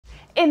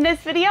In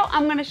this video,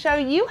 I'm going to show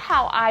you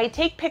how I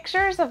take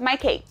pictures of my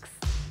cakes.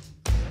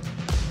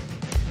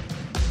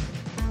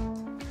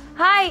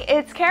 Hi,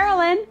 it's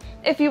Karolyn.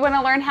 If you want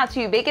to learn how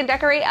to bake and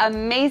decorate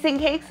amazing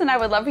cakes, then I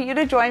would love for you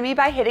to join me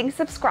by hitting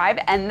subscribe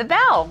and the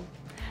bell.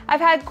 I've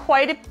had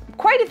quite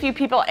a few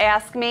people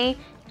ask me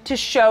to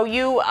show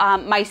you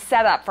my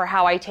setup for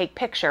how I take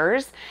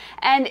pictures,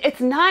 and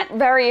it's not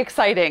very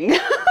exciting.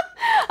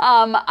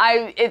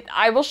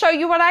 I will show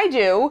you what I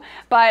do,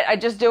 but I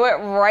just do it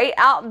right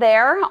out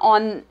there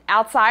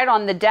outside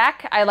on the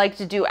deck. I like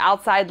to do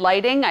outside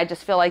lighting. I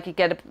just feel like you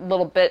get a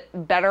little bit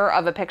better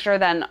of a picture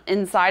than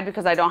inside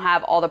because I don't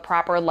have all the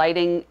proper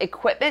lighting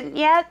equipment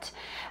yet.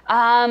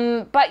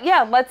 But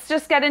yeah, let's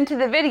just get into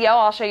the video.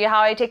 I'll show you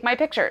how I take my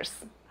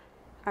pictures.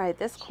 All right,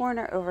 this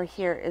corner over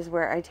here is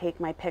where I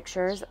take my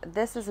pictures.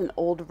 This is an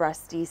old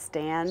rusty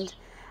stand.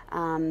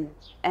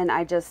 And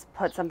I just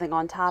put something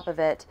on top of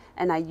it,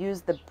 and I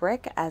use the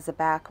brick as a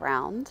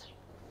background.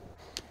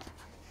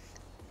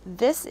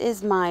 This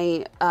is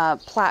my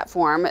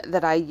platform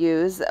that I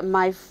use.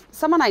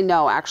 Someone I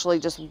know actually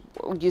just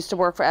used to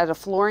work at a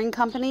flooring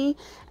company,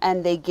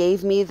 and they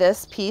gave me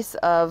this piece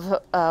of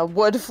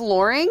wood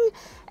flooring,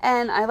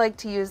 and I like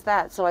to use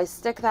that. So I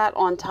stick that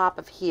on top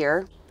of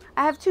here.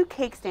 I have two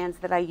cake stands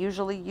that I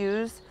usually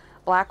use,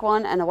 black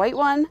one and a white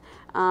one.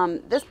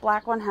 This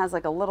black one has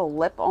like a little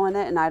lip on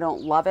it and I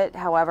don't love it.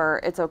 However,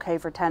 it's okay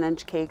for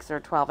 10-inch cakes or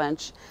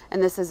 12-inch.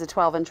 And this is a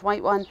 12-inch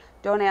white one.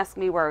 Don't ask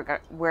me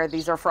where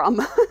these are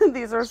from.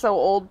 These are so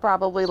old,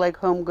 probably like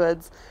Home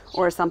Goods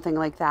or something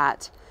like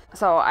that.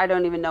 So I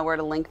don't even know where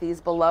to link these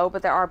below,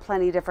 but there are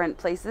plenty different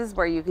places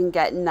where you can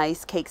get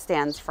nice cake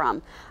stands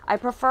from. I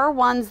prefer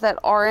ones that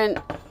aren't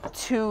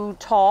too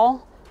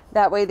tall.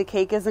 That way the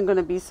cake isn't going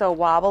to be so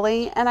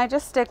wobbly, and I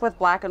just stick with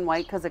black and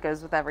white because it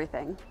goes with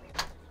everything.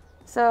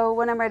 So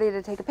when I'm ready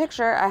to take a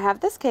picture, I have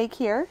this cake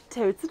here,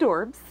 Totes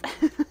Adorbs,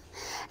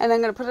 and I'm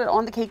going to put it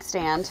on the cake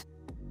stand.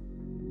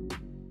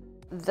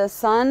 The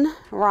sun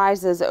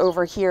rises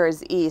over here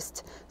is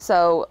east,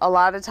 so a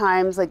lot of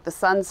times like the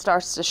sun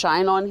starts to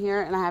shine on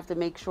here, and I have to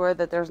make sure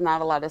that there's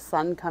not a lot of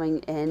sun coming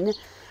in.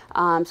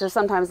 So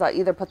sometimes I'll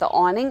either put the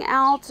awning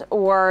out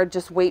or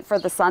just wait for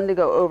the sun to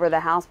go over the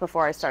house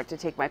before I start to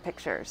take my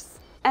pictures.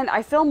 And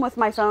I film with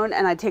my phone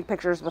and I take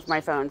pictures with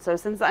my phone. So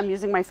since I'm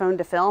using my phone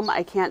to film,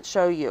 I can't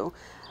show you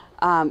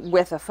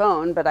with a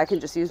phone, but I can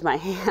just use my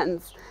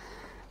hands.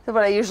 So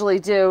what I usually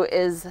do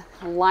is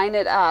line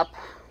it up,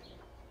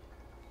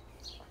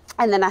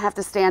 and then I have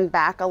to stand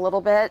back a little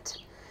bit.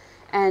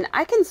 And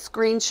I can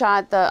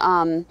screenshot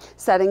the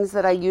settings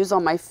that I use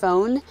on my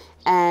phone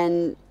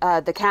and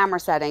the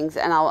camera settings,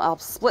 and I'll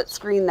split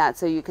screen that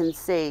so you can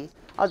see.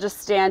 I'll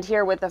just stand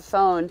here with the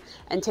phone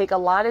and take a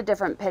lot of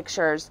different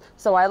pictures.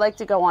 So I like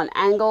to go on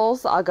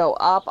angles. I'll go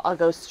up, I'll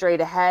go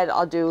straight ahead,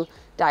 I'll do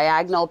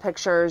diagonal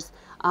pictures,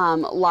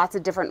 lots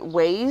of different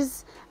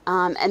ways.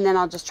 And then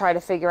I'll just try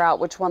to figure out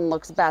which one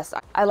looks best.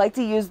 I like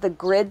to use the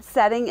grid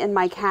setting in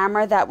my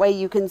camera. That way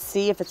you can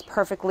see if it's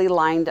perfectly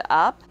lined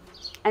up.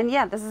 And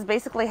yeah, this is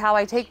basically how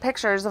I take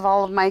pictures of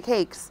all of my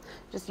cakes,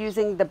 just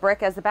using the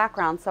brick as a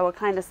background. So it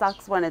kind of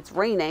sucks when it's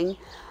raining.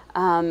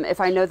 If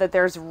I know that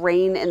there's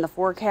rain in the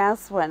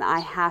forecast when I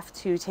have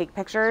to take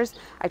pictures,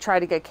 I try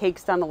to get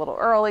cakes done a little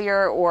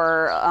earlier,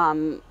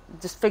 or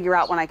just figure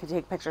out when I can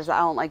take pictures. I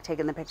don't like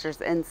taking the pictures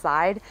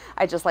inside.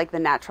 I just like the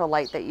natural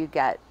light that you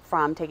get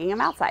from taking them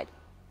outside.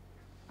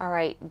 All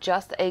right,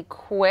 just a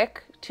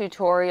quick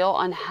tutorial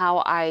on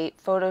how I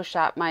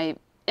Photoshop my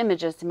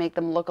images to make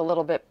them look a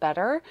little bit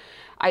better.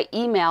 I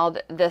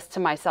emailed this to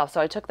myself.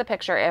 So I took the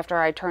picture after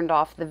I turned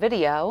off the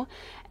video,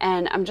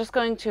 and I'm just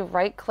going to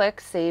right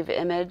click, save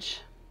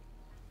image.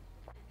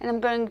 And I'm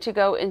going to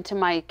go into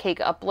my cake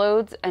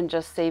uploads and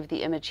just save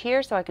the image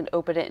here so I can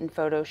open it in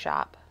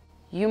Photoshop.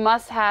 You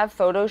must have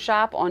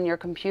Photoshop on your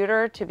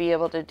computer to be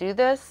able to do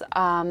this.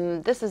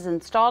 This is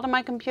installed on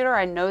my computer.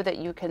 I know that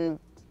you can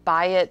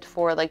buy it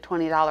for like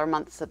 $20 a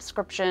month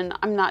subscription.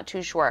 I'm not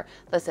too sure.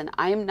 Listen,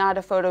 I'm not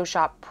a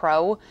Photoshop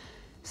pro,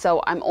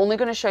 so I'm only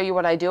going to show you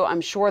what I do. I'm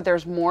sure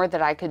there's more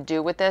that I could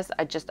do with this.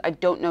 I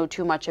don't know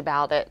too much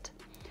about it.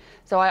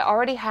 So I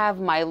already have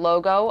my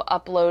logo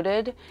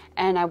uploaded,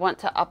 and I want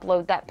to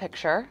upload that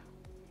picture.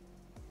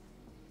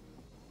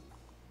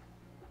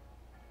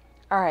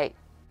 All right.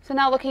 So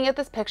now looking at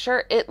this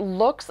picture, it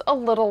looks a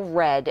little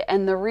red,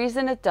 and the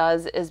reason it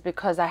does is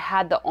because I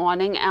had the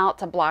awning out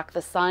to block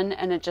the sun,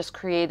 and it just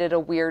created a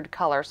weird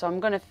color. So I'm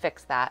going to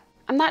fix that.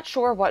 I'm not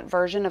sure what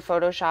version of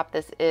Photoshop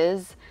this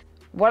is.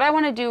 What I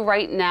want to do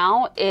right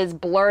now is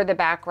blur the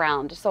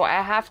background. So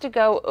I have to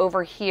go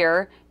over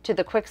here to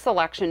the quick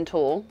selection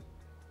tool,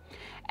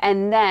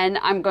 and then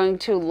I'm going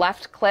to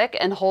left click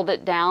and hold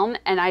it down,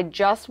 and I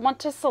just want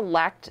to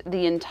select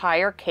the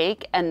entire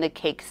cake and the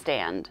cake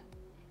stand.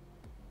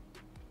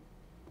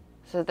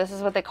 So this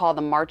is what they call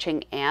the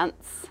marching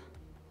ants.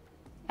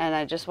 And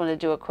I just want to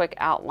do a quick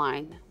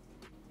outline.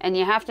 And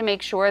you have to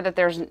make sure that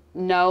there's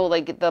no,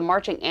 like the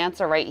marching ants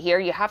are right here.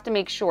 You have to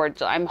make sure,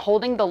 I'm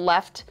holding the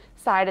left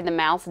side of the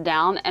mouse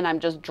down and I'm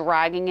just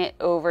dragging it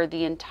over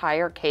the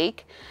entire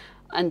cake.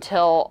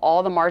 until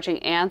all the marching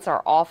ants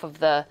are off of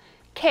the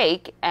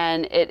cake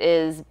and it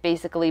is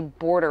basically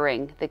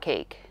bordering the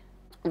cake.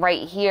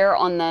 Right here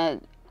on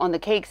the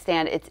cake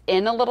stand, it's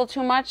in a little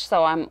too much,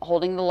 so I'm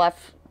holding the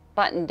left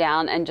button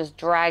down and just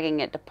dragging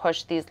it to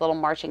push these little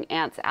marching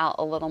ants out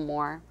a little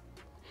more.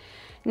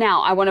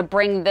 Now I want to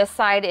bring this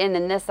side in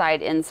and this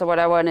side in, so what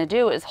I want to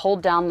do is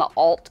hold down the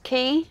Alt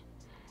key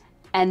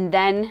and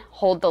then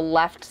hold the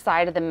left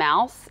side of the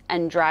mouse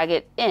and drag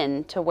it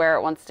in to where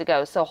it wants to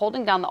go. So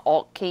holding down the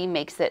Alt key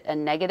makes it a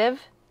negative.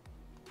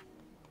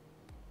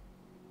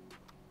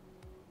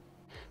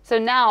 So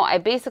now I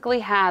basically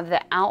have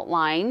the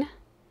outline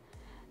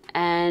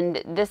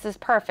and this is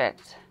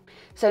perfect.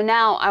 So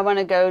now I want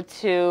to go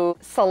to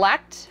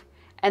select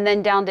and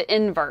then down to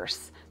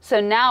inverse. So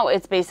now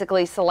it's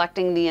basically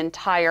selecting the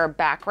entire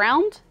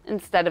background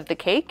instead of the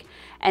cake.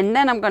 And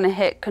then I'm going to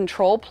hit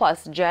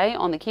Control+J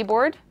on the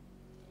keyboard.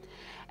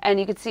 And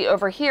you can see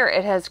over here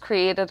it has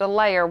created a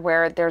layer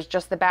where there's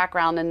just the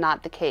background and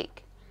not the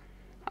cake.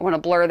 I want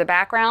to blur the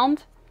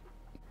background.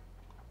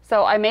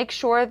 So I make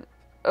sure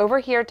over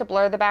here to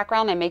blur the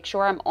background, I make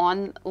sure I'm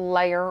on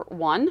layer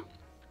 1.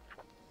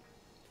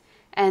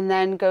 And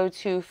then go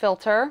to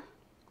Filter,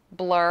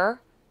 Blur,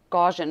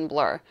 Gaussian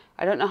Blur.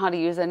 I don't know how to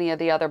use any of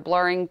the other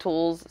blurring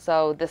tools,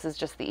 so this is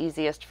just the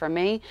easiest for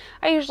me.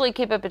 I usually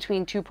keep it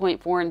between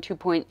 2.4 and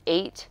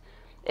 2.8.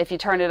 If you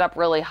turn it up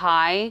really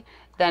high,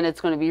 then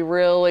it's going to be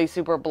really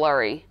super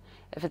blurry.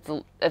 If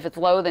it's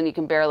low, then you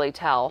can barely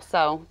tell.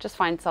 So just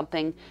find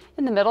something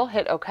in the middle,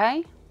 hit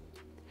OK.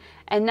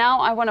 And now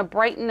I want to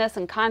brighten this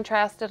and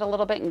contrast it a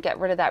little bit and get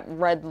rid of that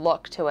red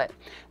look to it.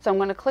 So I'm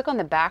going to click on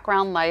the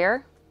background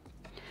layer,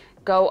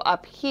 go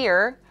up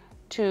here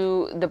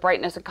to the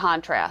brightness and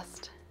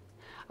contrast.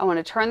 I want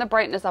to turn the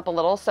brightness up a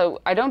little,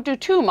 so I don't do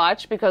too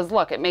much because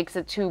look, it makes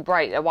it too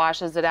bright, it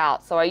washes it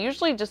out. So I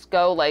usually just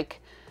go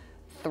like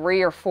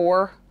 3 or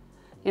 4.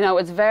 You know,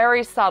 it's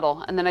very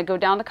subtle. And then I go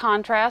down to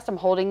contrast. I'm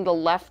holding the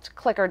left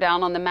clicker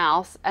down on the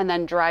mouse and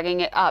then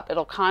dragging it up.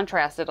 It'll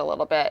contrast it a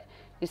little bit.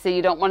 You see,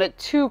 you don't want it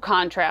too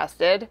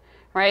contrasted,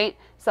 right?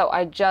 So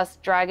I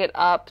just drag it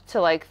up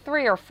to like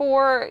 3 or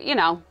 4, you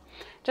know,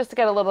 just to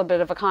get a little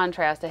bit of a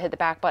contrast. I hit the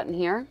back button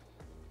here.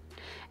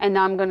 And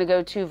now I'm going to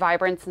go to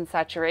Vibrance and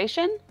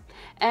Saturation.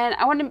 And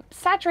I want to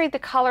saturate the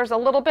colors a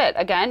little bit.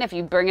 Again, if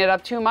you bring it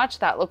up too much,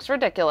 that looks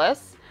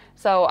ridiculous.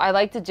 So I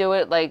like to do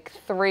it like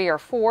 3 or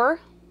 4.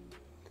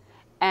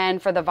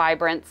 And for the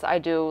vibrance, I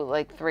do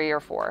like 3 or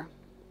 4.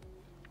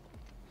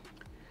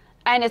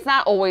 And it's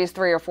not always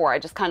 3 or 4. I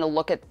just kind of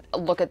look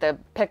at the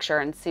picture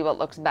and see what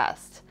looks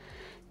best.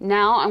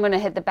 Now I'm going to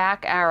hit the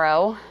back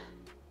arrow.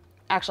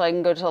 Actually, I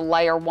can go to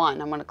layer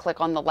 1. I'm going to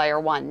click on the layer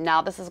 1.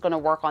 Now this is going to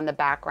work on the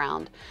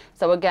background.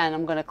 So again,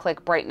 I'm going to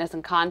click brightness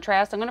and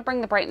contrast. I'm going to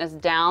bring the brightness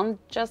down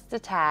just a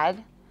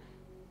tad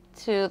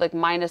to like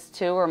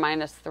 -2 or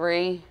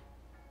 -3.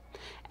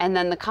 And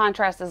then the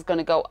contrast is going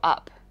to go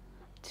up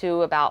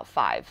to about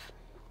 5.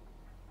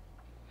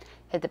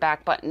 Hit the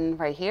back button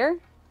right here.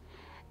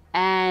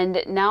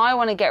 And now I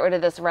want to get rid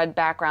of this red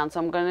background. So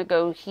I'm going to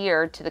go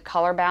here to the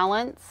color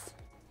balance.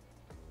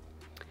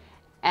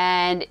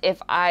 And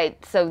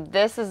so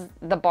this is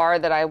the bar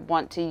that I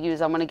want to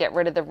use. I want to get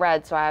rid of the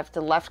red. So I have to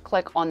left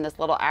click on this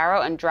little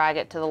arrow and drag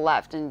it to the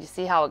left. And you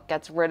see how it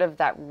gets rid of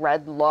that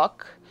red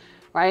look,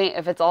 right?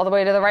 If it's all the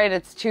way to the right,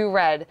 it's too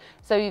red.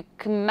 So you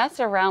can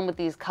mess around with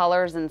these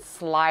colors and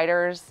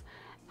sliders.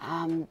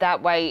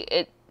 That way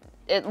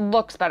it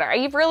looks better.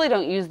 I really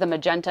don't use the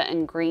magenta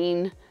and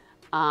green.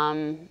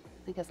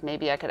 I guess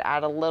maybe I could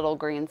add a little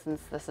green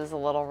since this is a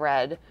little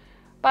red.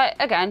 But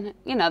again,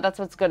 you know, that's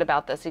what's good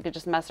about this. You could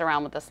just mess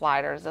around with the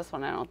sliders. This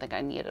one I don't think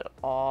I need at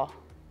all.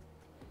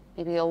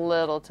 Maybe a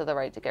little to the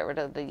right to get rid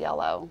of the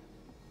yellow.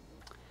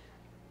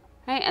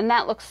 Right, and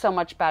that looks so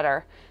much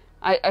better.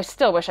 I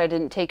still wish I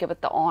didn't take it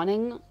with the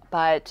awning,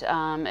 but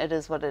it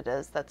is what it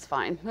is. That's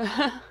fine.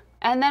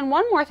 And then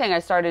one more thing I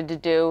started to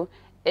do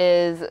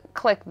is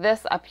click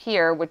this up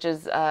here, which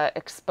is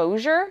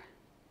exposure.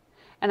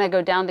 And I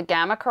go down to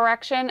gamma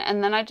correction,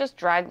 and then I just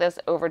drag this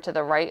over to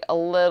the right a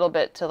little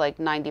bit to like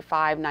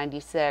 95,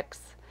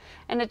 96.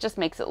 And it just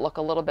makes it look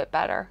a little bit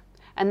better.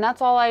 And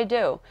that's all I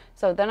do.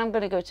 So then I'm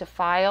going to go to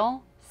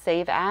File,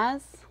 Save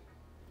As.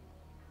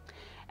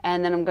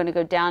 And then I'm going to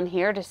go down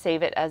here to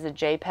save it as a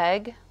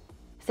JPEG.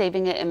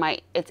 Saving it in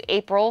it's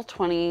April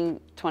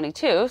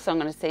 2022, so I'm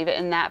going to save it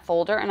in that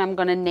folder, and I'm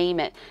going to name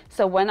it.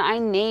 So when I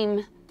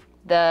name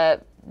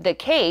the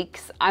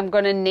cakes, I'm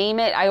going to name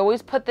it. I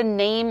always put the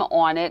name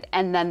on it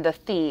and then the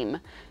theme.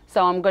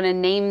 So I'm going to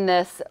name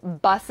this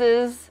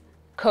Buses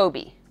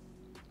Kobe,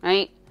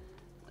 right?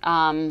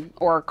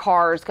 Or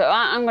Cars.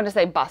 I'm going to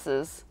say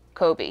Buses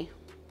Kobe.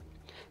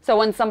 So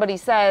when somebody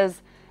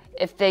says,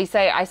 if they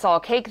say, I saw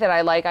a cake that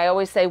I like, I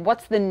always say,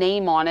 what's the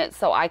name on it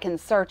so I can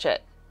search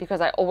it,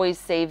 because I always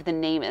save the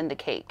name in the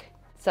cake.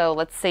 So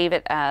let's save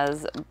it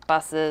as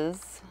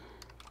Buses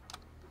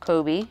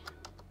Kobe.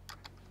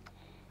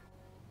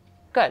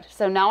 Good.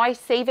 So now I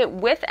save it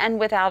with and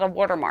without a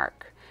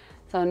watermark.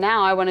 So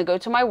now I want to go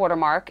to my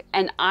watermark,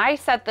 and I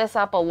set this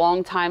up a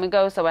long time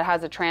ago so it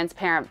has a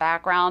transparent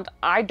background.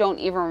 I don't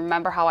even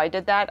remember how I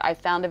did that. I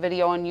found a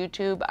video on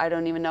YouTube. I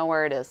don't even know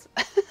where it is.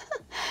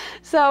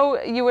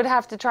 So you would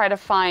have to try to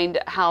find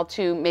how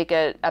to make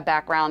a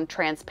background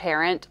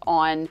transparent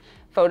on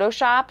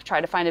Photoshop.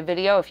 Try to find a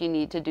video if you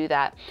need to do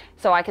that.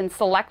 So I can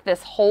select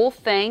this whole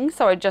thing.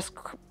 So I just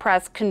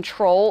press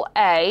Control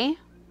A,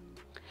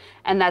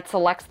 and that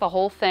selects the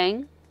whole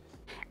thing.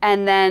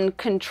 And then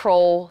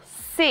Control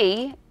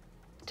C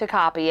to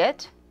copy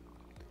it.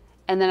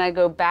 And then I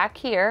go back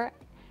here,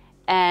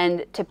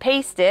 and to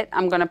paste it,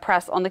 I'm going to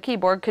press on the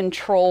keyboard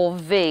Control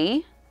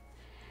V,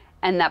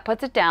 and that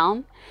puts it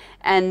down.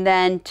 And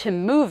then to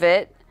move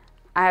it,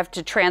 I have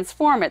to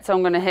transform it. So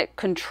I'm going to hit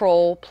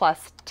Control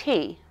plus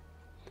T.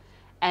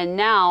 And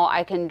now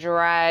I can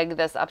drag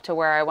this up to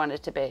where I want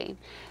it to be.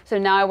 So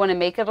now I want to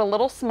make it a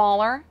little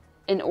smaller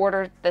in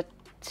order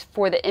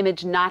for the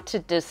image not to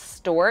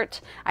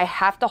distort. I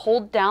have to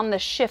hold down the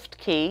Shift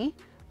key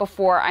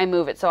before I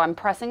move it. So I'm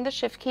pressing the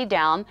Shift key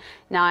down.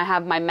 Now I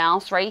have my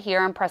mouse right here.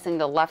 I'm pressing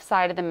the left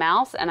side of the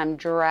mouse and I'm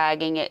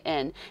dragging it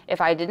in.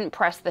 If I didn't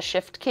press the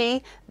Shift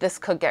key, this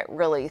could get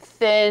really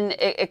thin.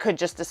 It could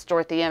just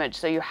distort the image.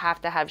 So you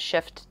have to have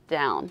Shift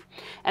down.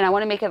 And I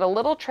want to make it a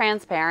little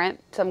transparent.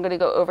 So I'm going to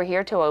go over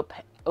here to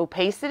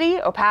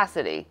opacity.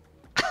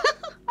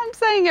 I'm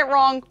saying it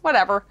wrong,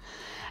 whatever.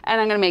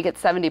 And I'm going to make it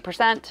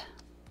 70%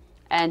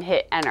 and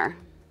hit enter.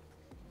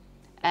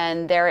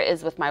 And there it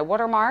is with my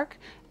watermark.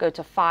 Go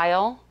to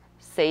File,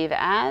 Save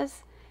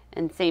As,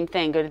 and same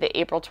thing, go to the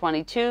April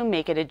 22,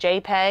 make it a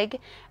JPEG,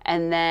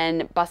 and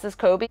then Bus's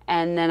Kobe,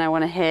 and then I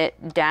want to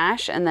hit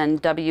dash and then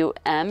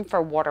WM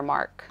for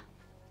watermark,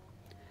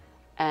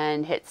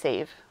 and hit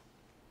save.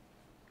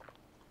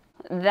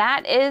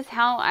 That is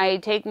how I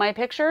take my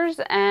pictures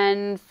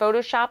and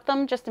Photoshop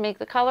them just to make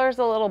the colors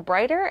a little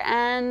brighter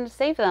and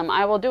save them.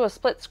 I will do a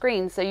split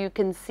screen so you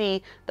can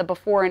see the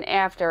before and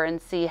after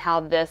and see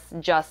how this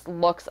just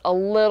looks a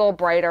little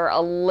brighter,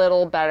 a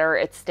little better.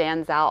 It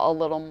stands out a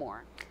little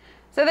more.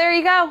 So there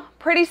you go.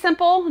 Pretty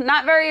simple,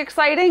 not very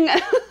exciting,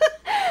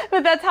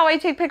 but that's how I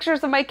take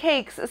pictures of my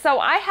cakes. So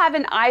I have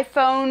an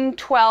iPhone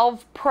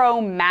 12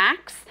 Pro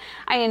Max.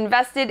 I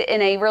invested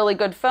in a really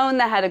good phone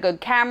that had a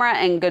good camera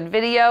and good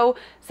video,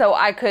 so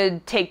I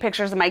could take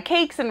pictures of my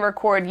cakes and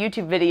record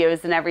YouTube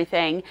videos and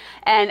everything.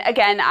 And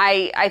again,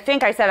 I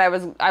think I said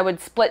I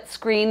would split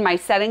screen my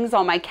settings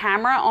on my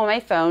camera on my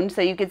phone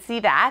so you could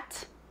see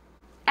that.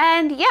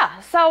 And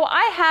yeah, so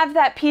I have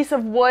that piece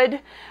of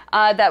wood,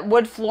 that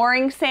wood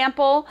flooring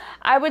sample.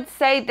 I would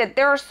say that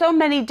there are so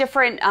many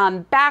different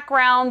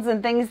backgrounds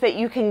and things that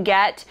you can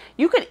get.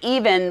 You could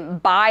even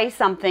buy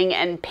something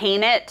and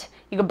paint it.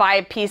 You could buy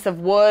a piece of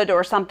wood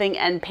or something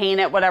and paint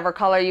it whatever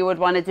color you would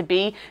want it to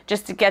be,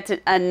 just to get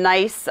a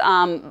nice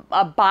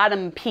a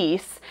bottom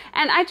piece.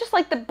 And I just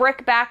like the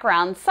brick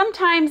background.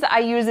 Sometimes I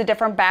use a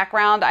different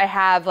background. I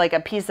have like a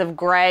piece of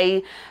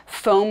gray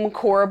foam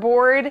core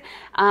board.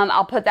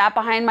 I'll put that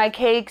behind my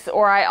cakes,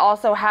 or I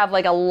also have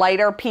like a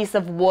lighter piece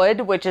of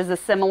wood, which is a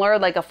similar,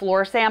 like a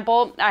floor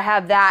sample. I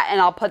have that and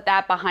I'll put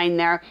that behind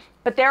there.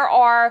 But there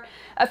are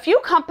a few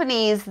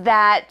companies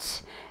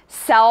that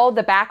sell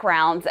the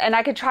backgrounds, and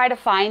I could try to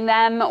find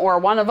them or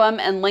one of them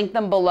and link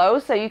them below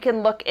so you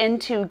can look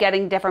into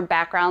getting different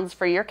backgrounds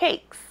for your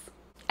cakes.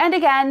 And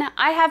again,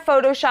 I have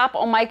Photoshop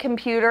on my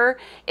computer.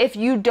 If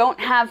you don't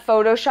have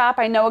Photoshop,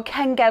 I know it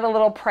can get a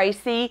little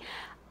pricey.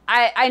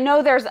 I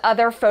know there's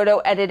other photo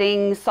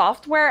editing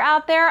software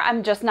out there.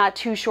 I'm just not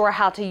too sure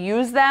how to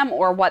use them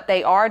or what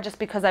they are, just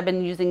because I've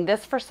been using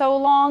this for so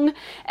long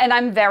and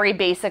I'm very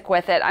basic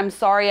with it. I'm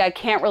sorry, I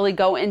can't really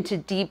go into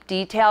deep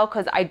detail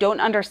because I don't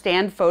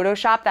understand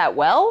Photoshop that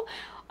well.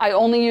 I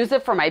only use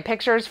it for my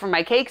pictures, for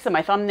my cakes, and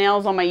my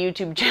thumbnails on my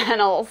YouTube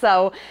channel.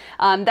 So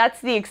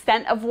that's the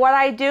extent of what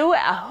I do.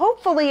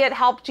 Hopefully it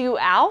helped you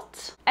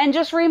out. And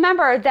just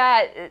remember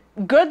that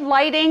good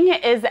lighting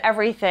is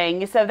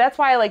everything. So that's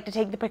why I like to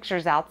take the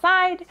pictures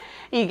outside.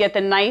 You get the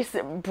nice,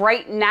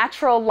 bright,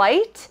 natural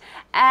light.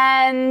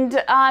 And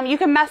you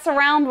can mess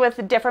around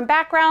with different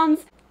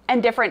backgrounds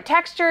and different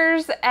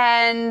textures.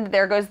 And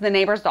there goes the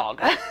neighbor's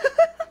dog.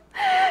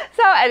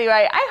 So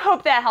anyway, I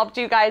hope that helped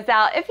you guys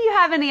out. If you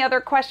have any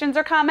other questions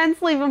or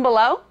comments, leave them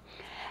below.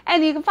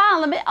 And you can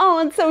follow me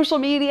on social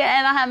media,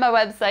 and I have my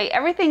website.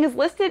 Everything is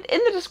listed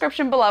in the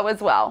description below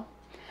as well.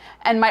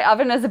 And my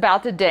oven is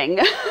about to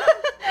ding.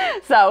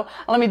 So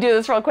let me do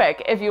this real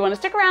quick. If you want to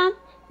stick around,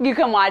 you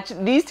can watch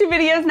these two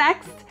videos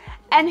next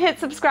and hit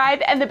subscribe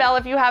and the bell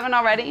if you haven't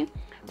already.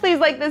 Please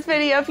like this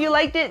video if you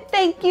liked it.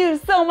 Thank you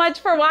so much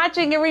for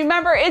watching, and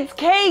remember, it's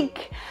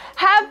cake.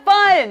 Have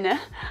fun.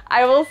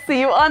 I will see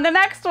you on the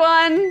next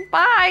one.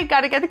 Bye.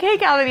 Gotta get the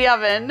cake out of the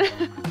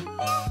oven.